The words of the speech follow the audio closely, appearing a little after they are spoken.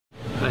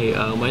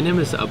Hi, my name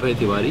is Abhay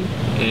Tiwari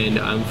and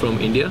I'm from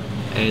India,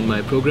 and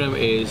my program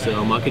is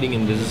Marketing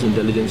and Business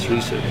Intelligence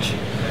Research.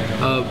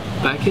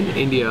 Back in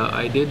India,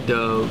 I did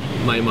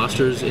my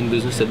master's in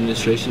business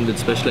administration with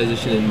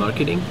specialization in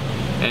marketing,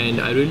 and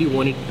I really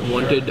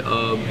wanted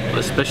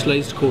a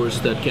specialized course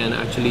that can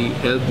actually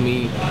help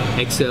me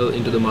excel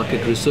into the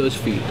market research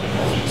field.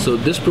 So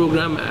this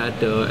program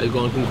at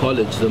Algonquin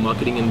College, the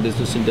Marketing and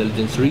Business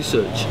Intelligence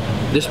Research,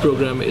 this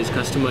program is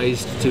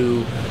customized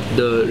to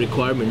the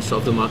requirements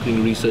of the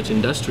marketing research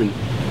industry,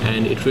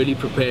 and it really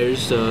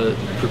prepares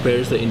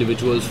the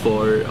individuals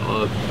for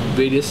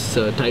various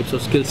types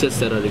of skill sets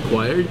that are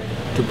required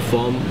to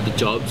perform the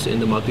jobs in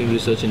the marketing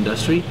research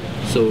industry.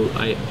 So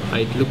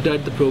I looked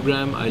at the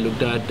program, I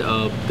looked at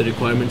the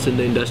requirements in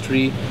the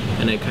industry,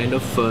 and I kind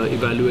of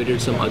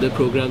evaluated some other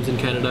programs in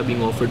Canada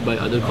being offered by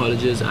other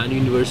colleges and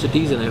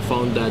universities, and I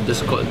found that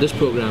this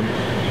program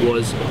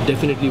was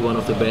definitely one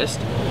of the best,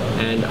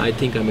 and I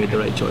think I made the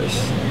right choice.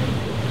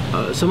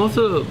 Some of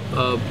the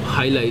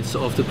highlights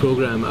of the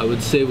program, I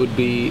would say, would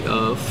be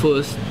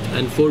first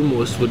and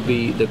foremost would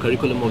be the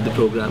curriculum of the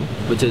program,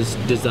 which is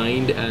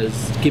designed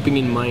as keeping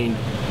in mind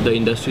the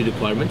industry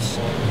requirements.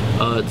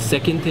 The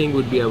second thing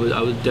would be, I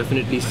would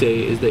definitely say,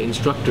 is the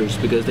instructors,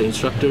 because the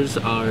instructors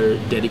are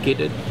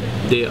dedicated.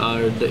 They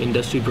are the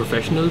industry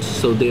professionals,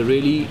 so they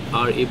really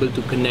are able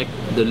to connect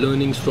the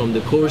learnings from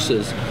the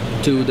courses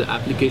to the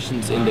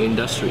applications in the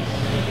industry.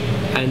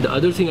 And the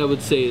other thing I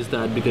would say is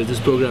that because this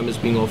program is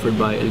being offered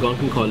by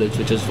Algonquin College,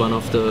 which is one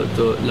of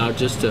the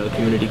largest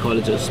community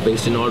colleges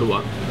based in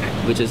Ottawa,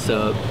 which is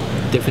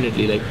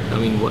definitely, like, I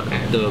mean,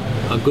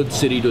 a good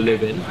city to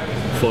live in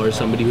for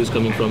somebody who's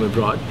coming from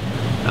abroad.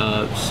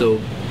 So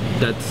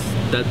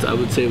that's I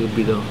would say would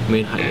be the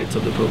main highlights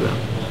of the program.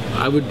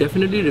 I would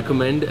definitely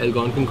recommend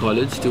Algonquin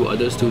College to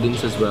other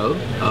students as well.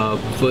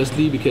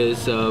 Firstly,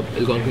 because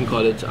Algonquin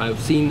College, I've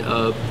seen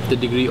the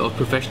degree of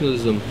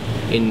professionalism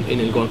in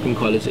Algonquin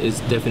College is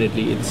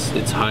definitely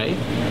it's high.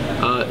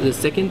 The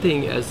second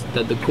thing is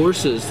that the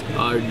courses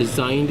are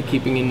designed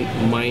keeping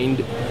in mind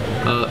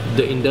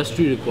the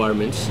industry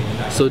requirements.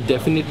 So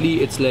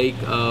definitely it's like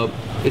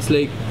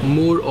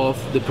more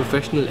of the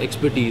professional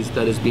expertise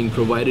that is being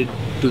provided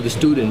to the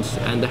students,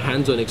 and the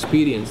hands-on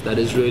experience that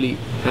is really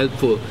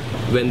helpful.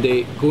 When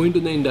they go into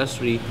the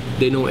industry,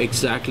 they know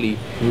exactly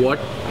what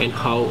and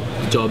how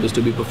the job is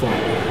to be performed.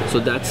 So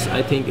that's,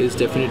 I think, is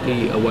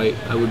definitely why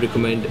I would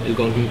recommend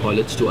Algonquin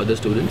College to other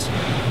students.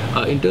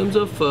 In terms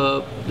of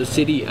the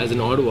city, as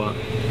in Ottawa,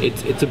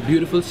 it's a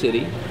beautiful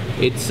city.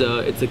 It's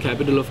the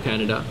capital of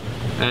Canada,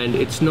 and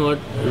it's not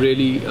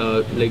really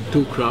like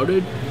too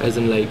crowded, as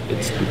in, like,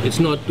 it's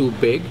not too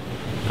big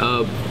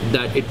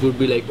that it would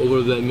be like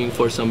overwhelming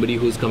for somebody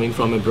who's coming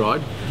from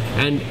abroad,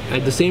 and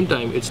at the same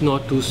time it's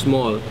not too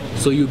small,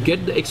 so you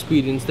get the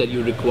experience that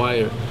you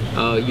require.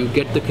 You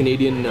get the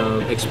Canadian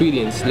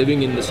experience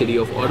living in the city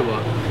of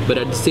Ottawa, but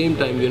at the same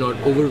time you're not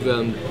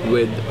overwhelmed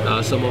with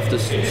some of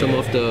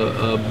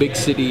the big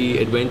city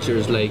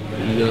adventures, like,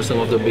 you know, some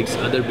of the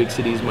other big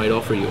cities might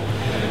offer you.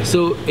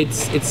 So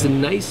it's a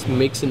nice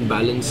mix and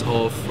balance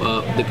of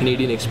the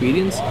Canadian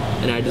experience,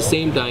 and at the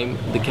same time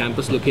the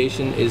campus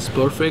location is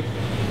perfect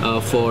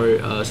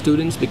for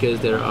students, because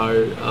there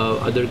are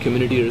other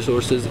community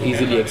resources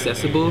easily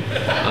accessible.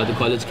 The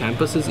college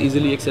campus is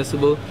easily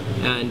accessible,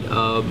 and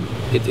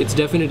it's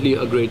definitely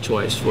a great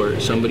choice for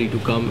somebody to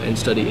come and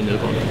study in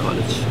Algonquin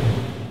College.